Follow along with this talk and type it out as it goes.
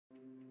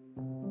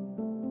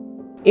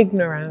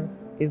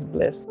Ignorance is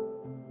bliss.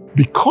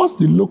 Because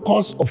the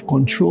locus of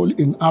control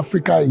in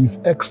Africa is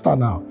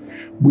external,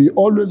 we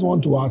always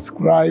want to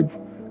ascribe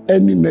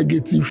any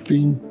negative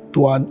thing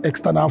to an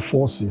external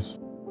forces.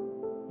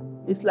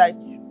 It's like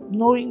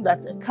knowing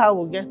that a car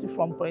will get you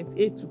from point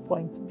A to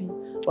point B,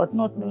 but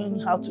not knowing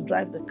how to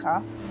drive the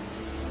car.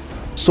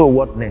 So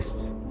what next?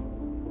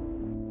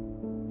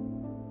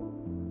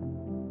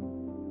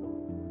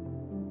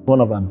 One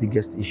of our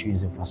biggest issues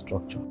is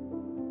infrastructure.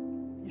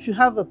 If you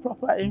have a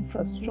proper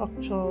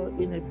infrastructure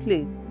in a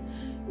place,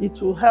 it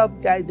will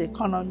help guide the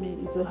economy,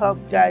 it will help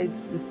guide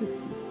the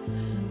city.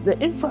 The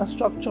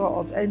infrastructure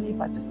of any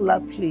particular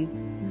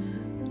place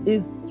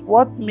is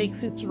what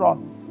makes it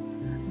run.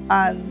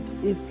 And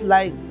it's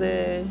like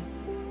the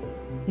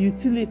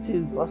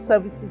utilities or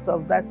services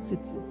of that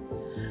city.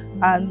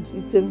 And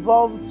it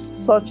involves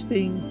such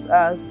things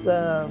as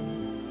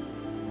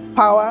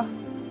power,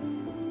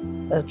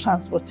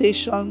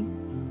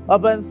 transportation,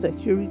 urban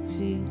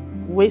security,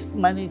 waste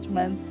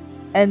management,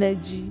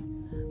 energy,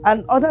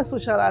 and other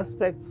social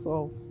aspects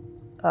of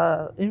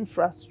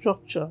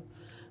infrastructure.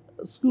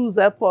 Schools,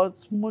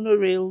 airports,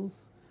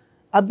 monorails,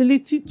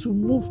 ability to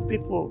move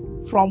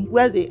people from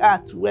where they are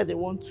to where they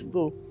want to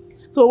go.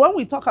 So when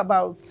we talk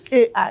about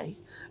AI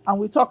and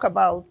we talk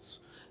about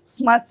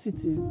smart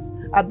cities,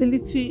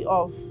 ability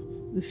of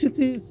the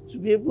cities to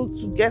be able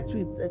to get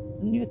with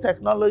new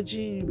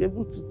technology, you'll be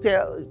able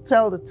to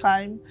tell the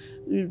time,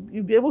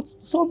 you'll be able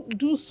to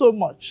do so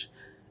much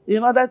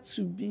in order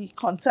to be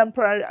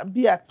contemporary,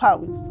 be at par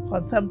with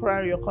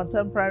contemporary or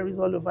contemporaries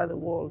all over the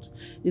world.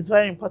 It's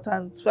very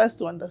important first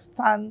to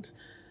understand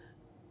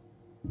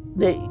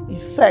the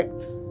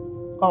effect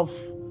of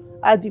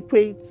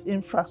adequate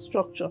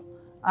infrastructure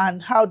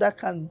and how that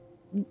can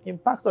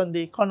impact on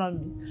the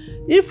economy.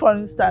 If, for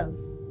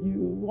instance, you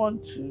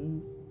want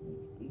to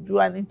do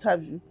an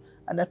interview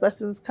and a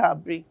person's car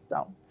breaks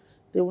down,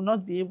 they will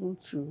not be able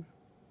to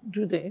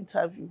do the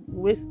interview. You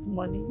waste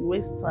money, you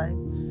waste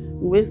time,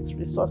 you waste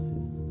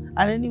resources,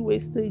 and any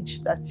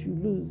wastage that you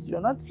lose,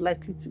 you're not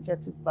likely to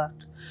get it back.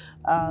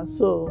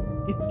 So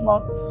it's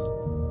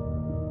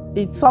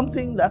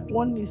something that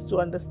one needs to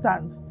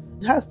understand.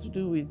 It has to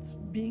do with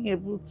being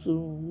able to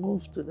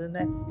move to the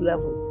next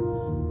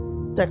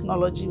level,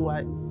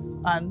 technology-wise,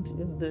 and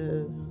in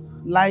the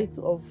light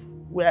of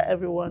where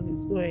everyone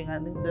is going,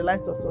 and in the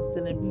light of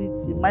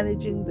sustainability,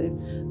 managing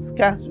the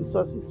scarce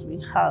resources we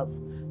have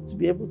to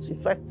be able to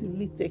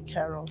effectively take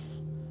care of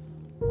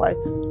quite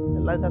a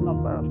larger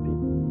number of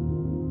people.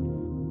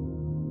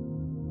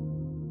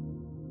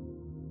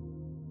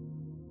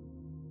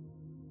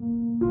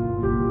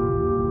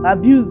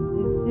 Abuse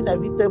is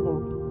inevitable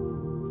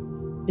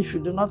if you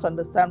do not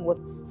understand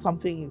what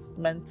something is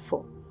meant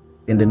for.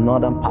 In the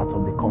northern part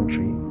of the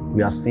country,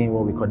 we are seeing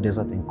what we call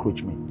desert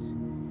encroachment.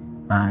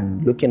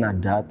 And looking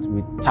at that,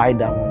 we tie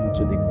that one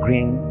to the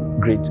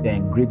Great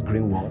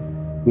Green Wall,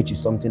 which is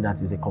something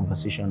that is a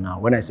conversation now.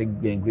 When I say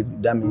great,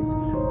 that means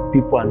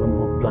people are no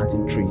more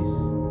planting trees.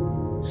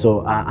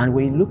 So, and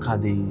when you look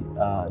at the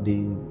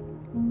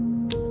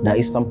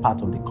eastern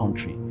part of the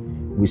country,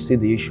 we see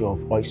the issue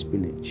of oil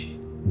spillage,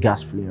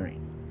 gas flaring.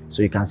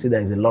 So you can see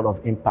there is a lot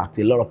of impact.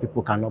 A lot of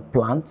people cannot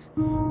plant,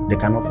 they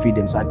cannot feed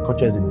them. So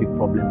agriculture is a big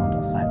problem on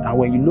that side. And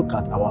when you look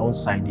at our own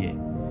side here,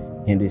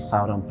 in the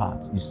southern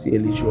part, you see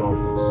an issue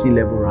of sea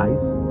level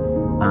rise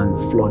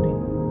and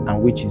flooding,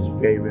 and which is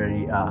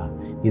very,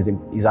 is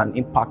an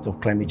impact of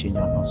climate change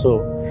on us.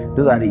 So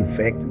those are the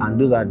effects, and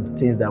those are the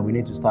things that we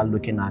need to start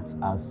looking at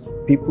as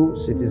people,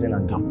 citizens,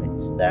 and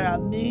government. There are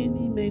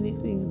many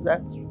things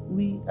that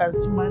we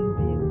as human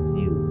beings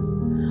use.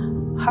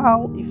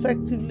 How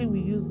effectively we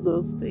use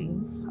those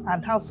things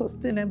and how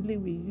sustainably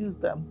we use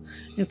them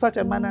in such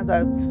a manner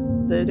that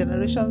the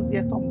generations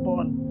yet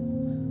unborn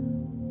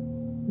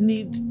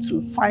need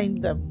to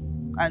find them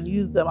and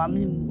use them. I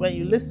mean, when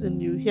you listen,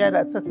 you hear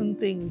that certain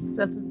things,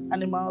 certain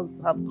animals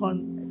have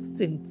gone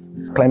extinct.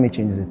 Climate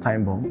change is a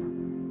time bomb,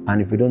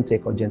 and if we don't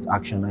take urgent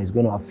action, it's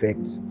going to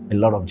affect a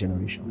lot of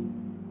generations.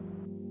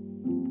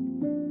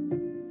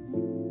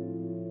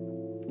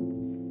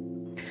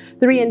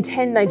 3 in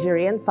 10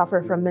 Nigerians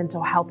suffer from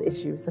mental health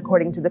issues,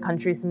 according to the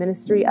country's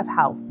Ministry of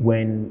Health.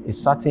 When a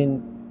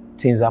certain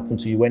things happen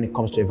to you when it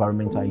comes to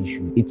environmental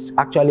issues, it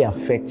actually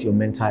affects your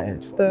mental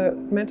health. The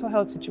mental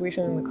health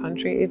situation in the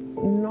country, it's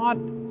not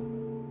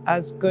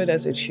as good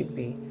as it should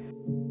be.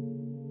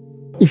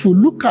 If you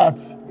look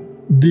at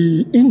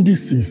the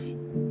indices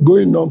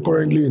going on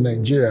currently in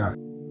Nigeria,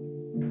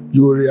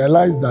 you will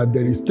realize that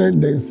there is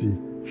tendency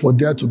for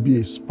there to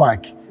be a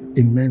spike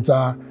in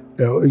mental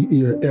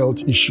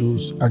health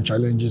issues and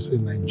challenges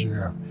in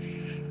Nigeria.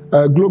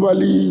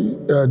 Globally,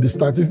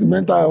 the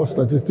mental health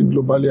statistic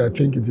globally, I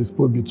think it is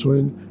put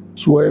between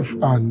 12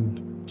 and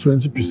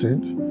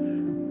 20%.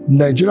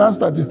 Nigerian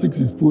statistics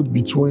is put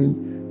between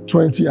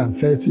 20 and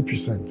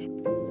 30%.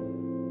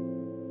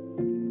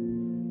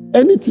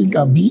 Anything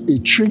can be a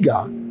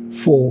trigger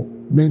for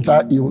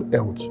mental ill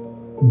health.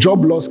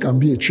 Job loss can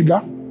be a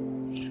trigger.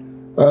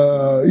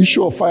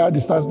 Issue of fire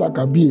disaster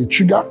can be a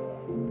trigger.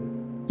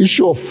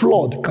 Issue of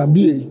flood can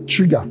be a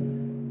trigger.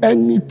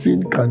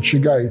 anything can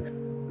trigger it.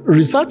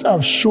 Research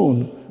have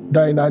shown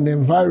that in an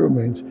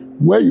environment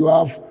where you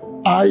have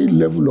high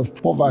level of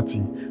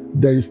poverty,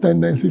 there is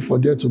tendency for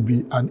there to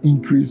be an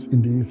increase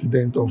in the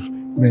incidence of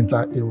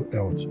mental ill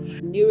health.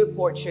 A new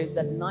report shows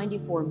that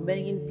 94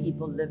 million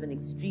people live in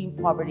extreme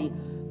poverty,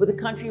 with the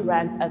country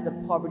ranked as the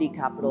poverty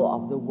capital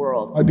of the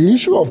world. The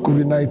issue of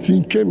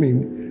COVID-19 came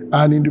in,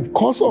 and in the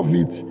course of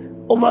it,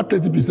 over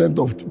 30%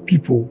 of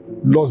people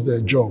lost their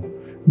job.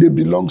 They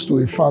belong to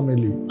a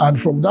family, and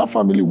from that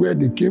family where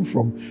they came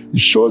from, it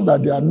shows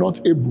that they are not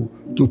able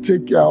to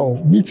take care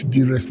of, meet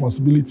the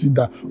responsibility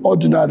that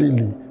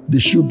ordinarily they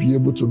should be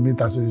able to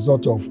meet as a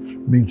result of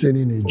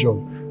maintaining a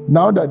job.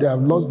 Now that they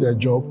have lost their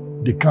job,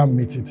 they can't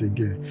meet it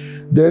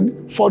again.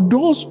 Then, for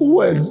those who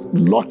were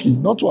lucky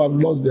not to have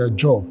lost their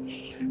job,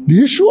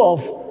 the issue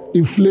of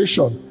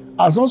inflation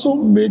has also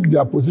made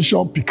their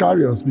position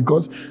precarious,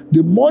 because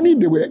the money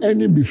they were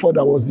earning before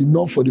that was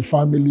enough for the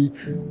family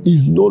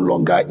is no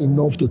longer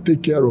enough to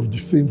take care of the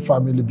same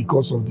family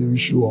because of the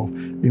issue of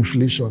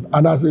inflation.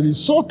 And as a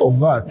result of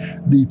that,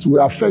 it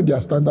will affect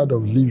their standard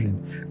of living.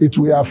 It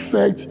will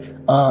affect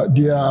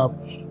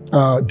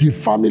the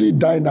family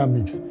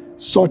dynamics,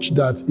 such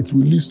that it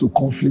will lead to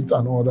conflict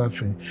and other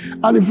things.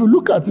 And if you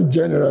look at it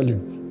generally,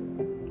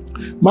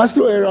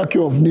 Maslow's hierarchy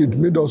of need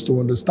made us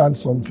to understand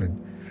something.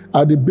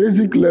 At the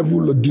basic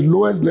level, the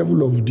lowest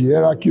level of the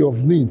hierarchy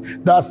of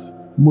need, that's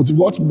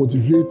what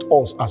motivates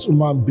us as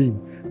human beings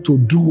to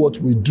do what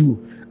we do.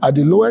 At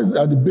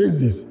the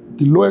basis,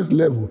 the lowest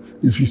level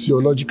is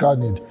physiological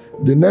need.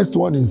 The next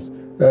one is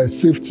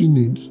safety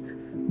needs,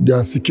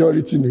 the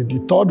security need. The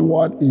third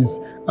one is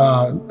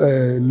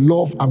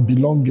love and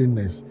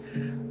belongingness.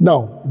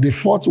 Now, the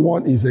fourth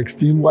one is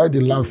esteem, while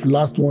the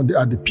last one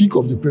at the peak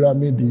of the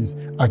pyramid is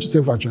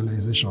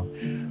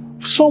self-actualization.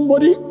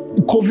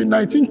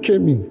 COVID-19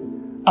 came in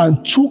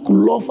and took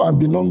love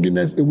and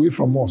belongingness away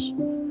from us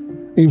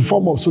in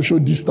form of social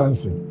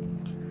distancing.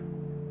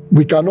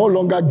 We can no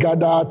longer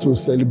gather to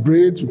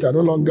celebrate. We can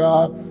no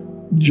longer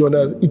join.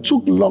 It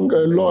took love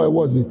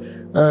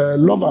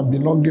and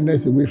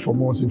belongingness away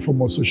from us in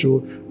form of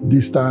social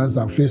distance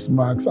and face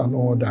masks and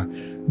all that.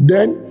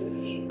 Then,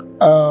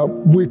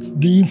 with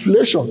the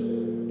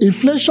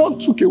inflation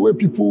took away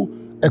people's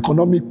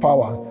economic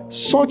power,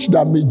 such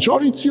that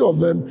majority of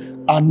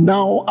them are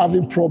now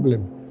having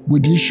problem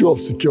with the issue of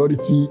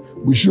security,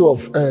 with the issue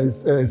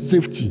of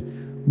safety.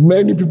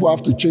 Many people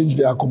have to change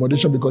their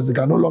accommodation because they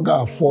can no longer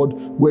afford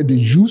where they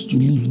used to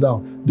live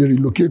now. They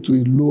relocate to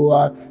a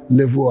lower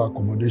level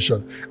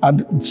accommodation.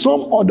 And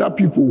some other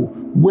people,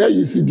 where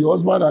you see the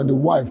husband and the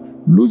wife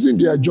losing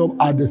their job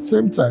at the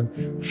same time,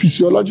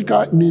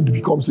 physiological need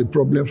becomes a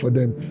problem for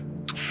them.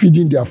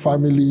 Feeding their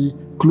family,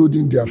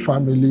 clothing their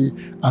family,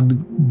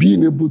 and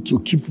being able to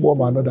keep warm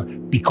another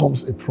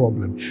becomes a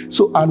problem.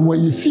 So, and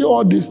when you see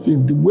all these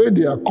things, the way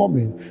they are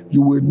coming,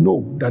 you will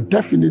know that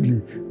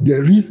definitely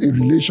there is a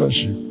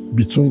relationship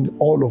between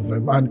all of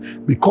them.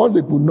 And because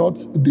they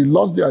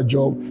lost their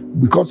job,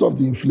 because of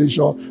the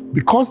inflation,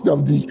 because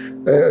of the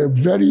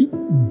very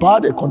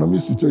bad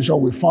economic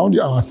situation we found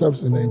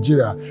ourselves in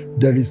Nigeria,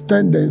 there is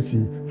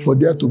tendency for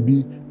there to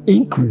be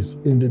increase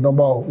in the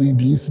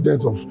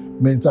incidence of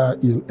mental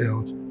ill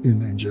health in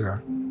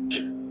Nigeria.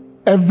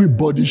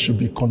 Everybody should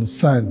be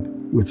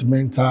concerned with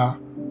mental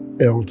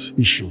health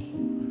issue.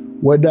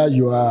 Whether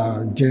you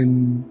are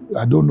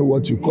I don't know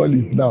what you call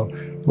it now,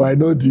 but I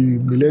know the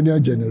millennial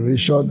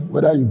generation,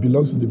 whether you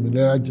belong to the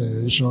millennial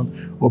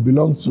generation or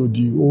belong to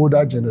the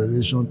older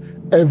generation,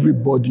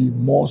 everybody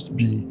must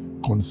be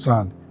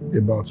concerned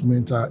about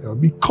mental health,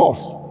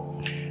 because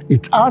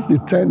it has the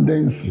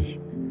tendency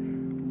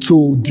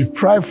to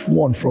deprive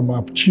one from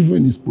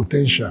achieving his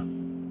potential.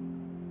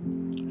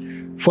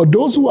 For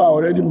those who are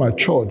already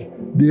matured,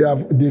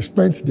 they've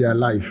spent their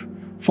life.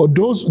 For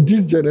this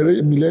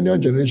millennial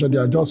generation, they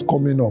are just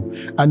coming up.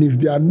 And if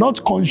they are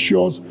not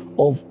conscious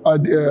of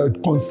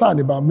concern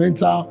about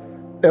mental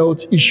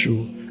health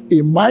issue,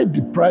 it might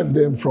deprive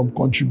them from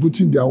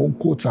contributing their own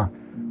quota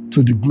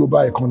to the global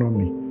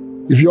economy.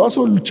 If you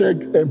also check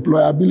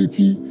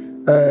employability,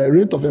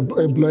 rate of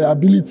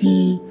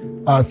employability,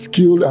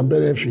 skill and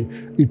benefit,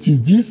 it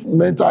is this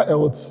mental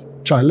health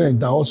challenge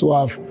that also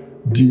have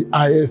the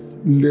highest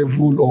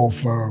level of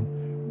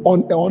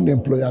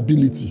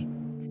unemployability.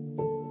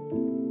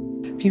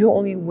 People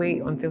only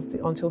wait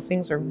until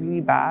things are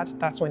really bad.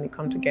 That's when they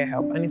come to get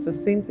help. And it's the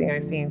same thing I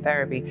see in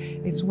therapy.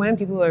 It's when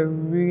people are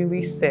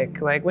really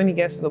sick, like when it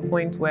gets to the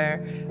point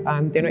where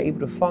they're not able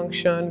to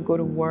function, go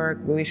to work,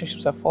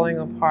 relationships are falling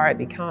apart,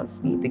 they can't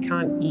sleep, they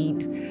can't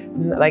eat,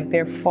 like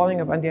they're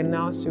falling apart and they're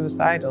now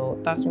suicidal.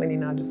 That's when they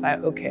now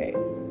decide, okay,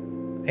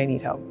 I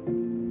need help.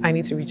 I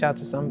need to reach out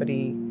to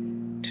somebody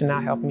to now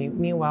help me.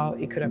 Meanwhile,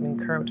 it could have been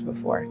curbed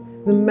before.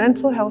 The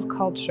mental health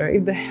culture,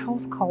 if the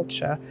health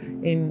culture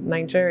in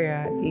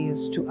Nigeria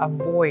is to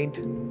avoid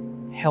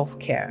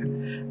healthcare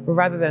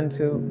rather than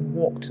to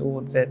walk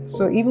towards it.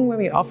 So even when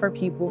we offer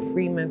people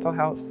free mental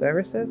health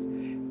services,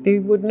 they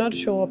would not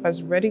show up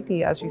as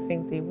readily as you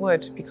think they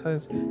would,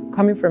 because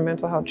coming for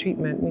mental health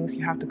treatment means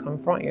you have to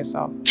confront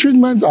yourself.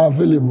 Treatments are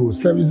available,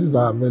 services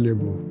are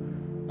available,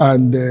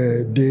 and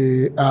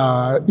they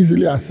are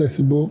easily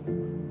accessible,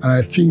 and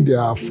I think they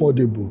are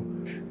affordable.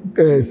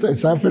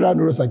 Federal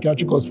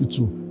Neuropsychiatric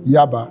Hospital,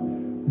 Yaba,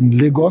 in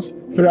Lagos,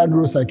 Federal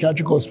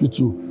Neuropsychiatric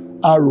Hospital,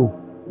 Aro,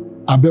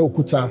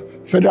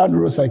 Abeokuta, Federal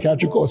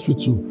Neuropsychiatric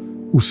Hospital,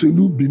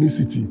 Uselu, Benin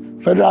City,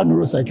 Federal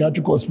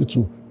Neuropsychiatric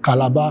Hospital,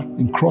 Calabar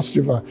in Cross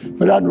River,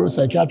 Federal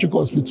Neuropsychiatric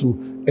Hospital,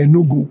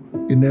 Enugu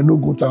in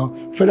Enugu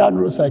Town, Federal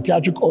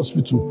Neuropsychiatric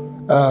Hospital,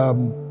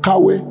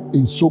 Kawe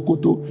in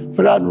Sokoto,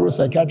 Federal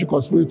Neuropsychiatric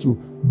Hospital,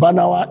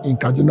 Banawa in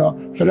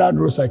Kaduna, Federal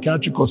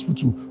Neuropsychiatric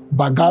Hospital,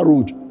 Baga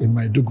Road in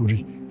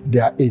Maiduguri.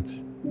 There are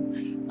 8.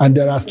 And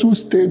there are 2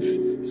 state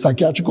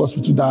psychiatric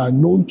hospitals that are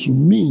known to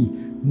me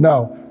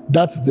now.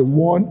 That's the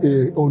one,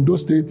 Ondo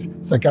State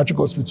Psychiatric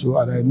Hospital,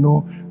 and I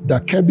know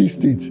that Kebbi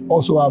State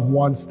also have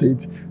 1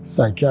 state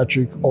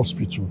psychiatric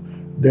hospital.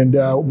 Then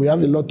we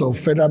have a lot of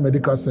federal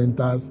medical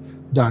centers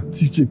that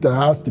teach it, that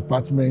has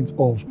department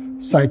of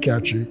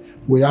psychiatry.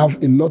 We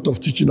have a lot of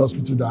teaching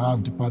hospitals that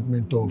have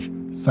department of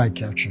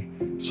psychiatry.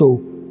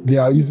 So they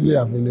are easily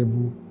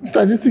available.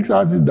 Statistics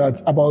has it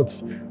that about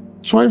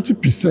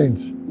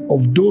 20%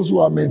 of those who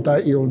are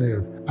mental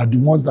illness are the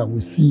ones that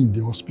we see in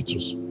the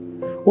hospitals.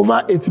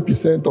 Over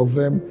 80% of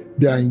them,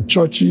 they are in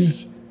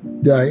churches,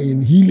 they are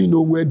in healing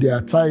home where they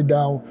are tied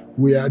down,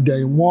 they are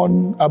in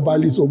one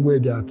herbalist home where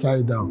they are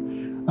tied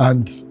down.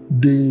 And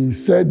they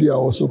said they are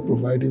also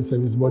providing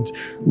service, but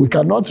we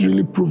cannot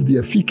really prove the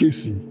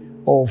efficacy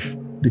of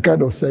the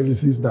kind of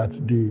services that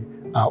they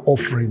are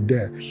offering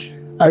there.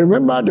 I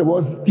remember there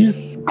was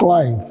this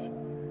client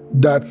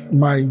that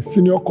my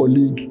senior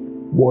colleague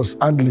was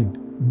handling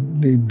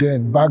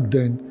back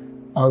then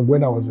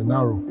when I was in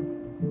Aro.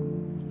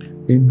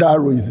 In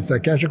Daro is a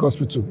psychiatric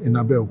hospital in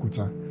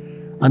Abeokuta.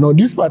 And on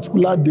this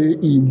particular day,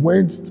 he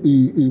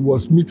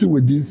was meeting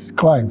with this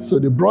client. So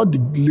they brought the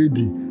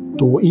lady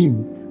to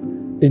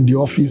him in the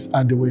office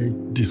and they were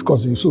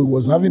discussing. So he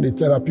was having a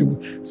therapy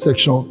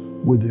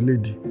section with the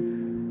lady.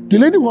 The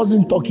lady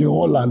wasn't talking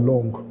all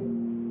along.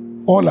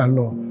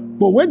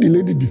 But when the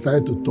lady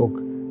decided to talk,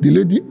 the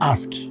lady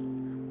asked,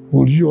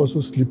 "Will you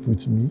also sleep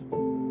with me?"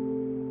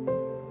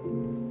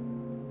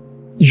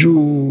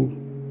 You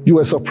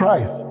were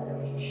surprised.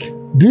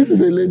 This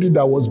is a lady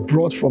that was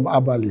brought from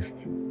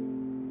herbalist.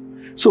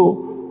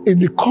 So in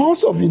the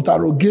course of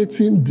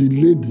interrogating the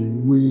lady,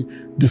 we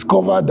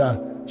discovered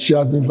that she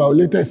has been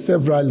violated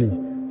severally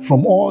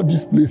from all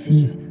these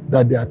places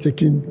that they are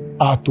taking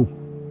her to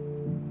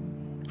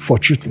for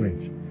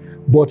treatment.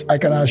 But I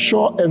can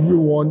assure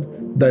everyone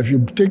that if you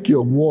take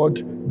your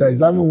ward that is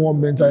having one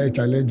mental health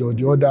challenge or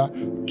the other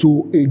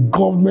to a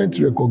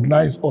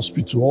government-recognized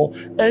hospital or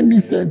any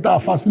center,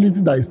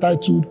 facility that is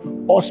titled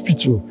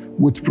hospital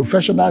with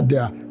professional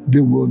there,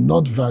 they will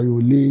not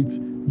violate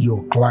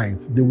your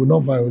clients. They will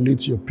not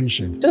violate your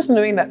patient. Just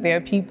knowing that there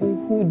are people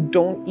who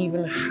don't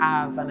even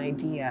have an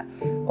idea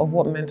of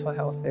what mental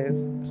health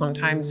is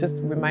sometimes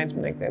just reminds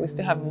me like that we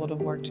still have a lot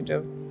of work to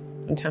do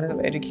in terms of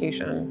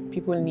education.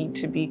 People need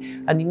to be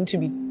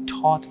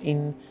taught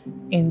in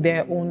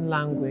their own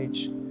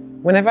language.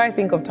 Whenever I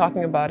think of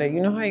talking about it,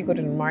 you know how you go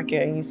to the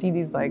market and you see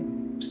these like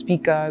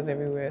speakers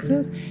everywhere.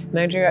 Since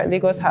Nigeria,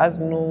 Lagos has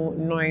no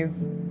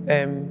noise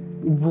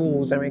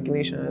rules and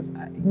regulations,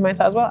 you might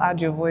as well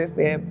add your voice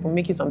there but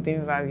make it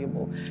something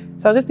valuable.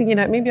 So I was just thinking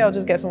that maybe I'll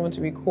just get someone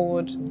to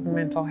record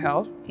mental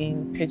health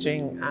in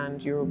Pidgin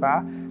and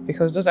Yoruba,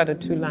 because those are the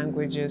 2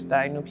 languages that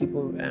I know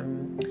people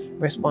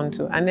respond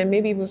to. And then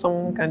maybe even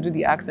someone can do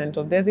the accent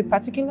of, there's a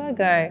particular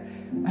guy,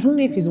 I don't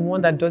know if he's the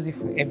one that does it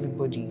for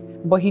everybody,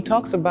 but he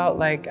talks about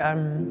like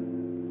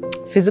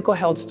physical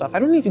health stuff. I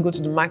don't know if you go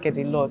to the market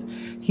a lot.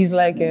 He's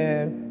like,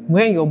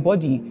 when your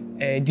body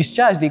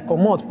discharge, they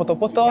come out,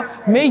 poto,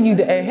 make you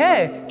the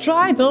hair,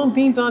 try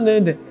something on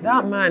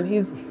that man.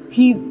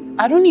 He's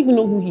I don't even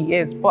know who he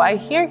is, but I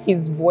hear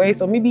his voice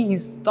or maybe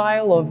his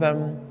style of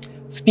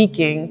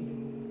speaking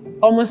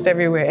almost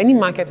everywhere. Any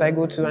market I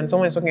go to and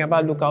someone is talking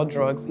about local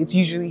drugs, it's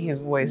usually his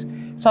voice.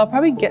 So I'll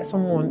probably get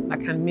someone that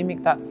can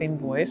mimic that same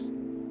voice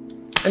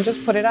and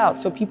just put it out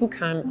so people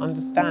can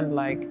understand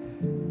like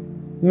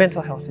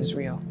mental health is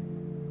real.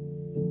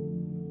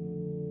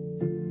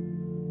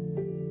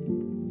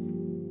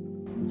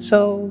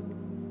 So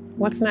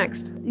what's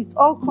next? It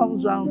all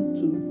comes down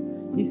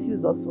to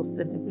issues of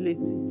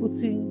sustainability,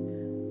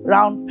 putting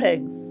round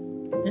pegs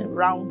in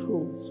round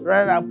holes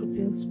rather than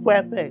putting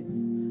square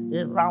pegs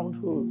in round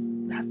holes.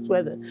 That's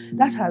where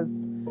it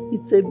has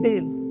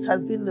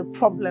been the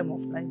problem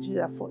of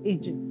Nigeria for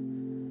ages.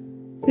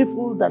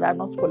 People that are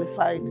not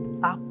qualified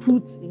are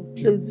put in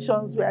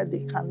positions where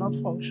they cannot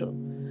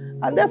function.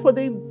 And therefore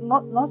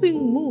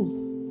nothing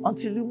moves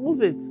until you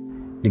move it.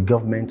 The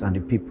government and the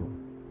people.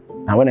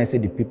 And when I say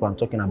the people, I'm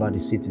talking about the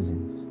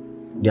citizens.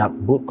 They are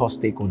both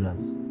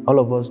co-stakeholders. All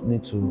of us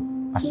need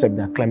to accept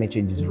that climate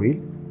change is real.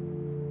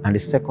 And the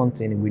second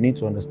thing, we need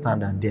to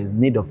understand that there's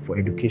need for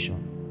education.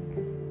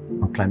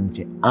 on climate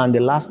change. And the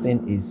last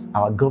thing is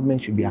our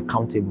government should be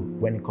accountable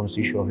when it comes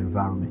to the issue of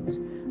environment.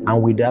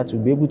 And with that,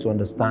 we'll be able to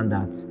understand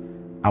that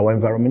our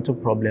environmental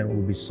problem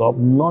will be solved,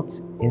 not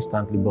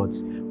instantly, but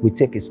we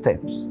take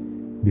steps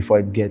before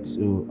it gets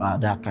to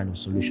that kind of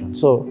solution.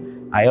 So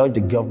I urge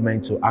the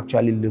government to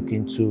actually look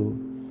into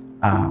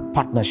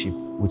partnership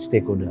with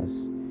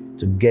stakeholders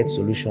to get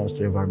solutions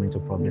to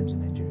environmental problems in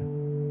Nigeria.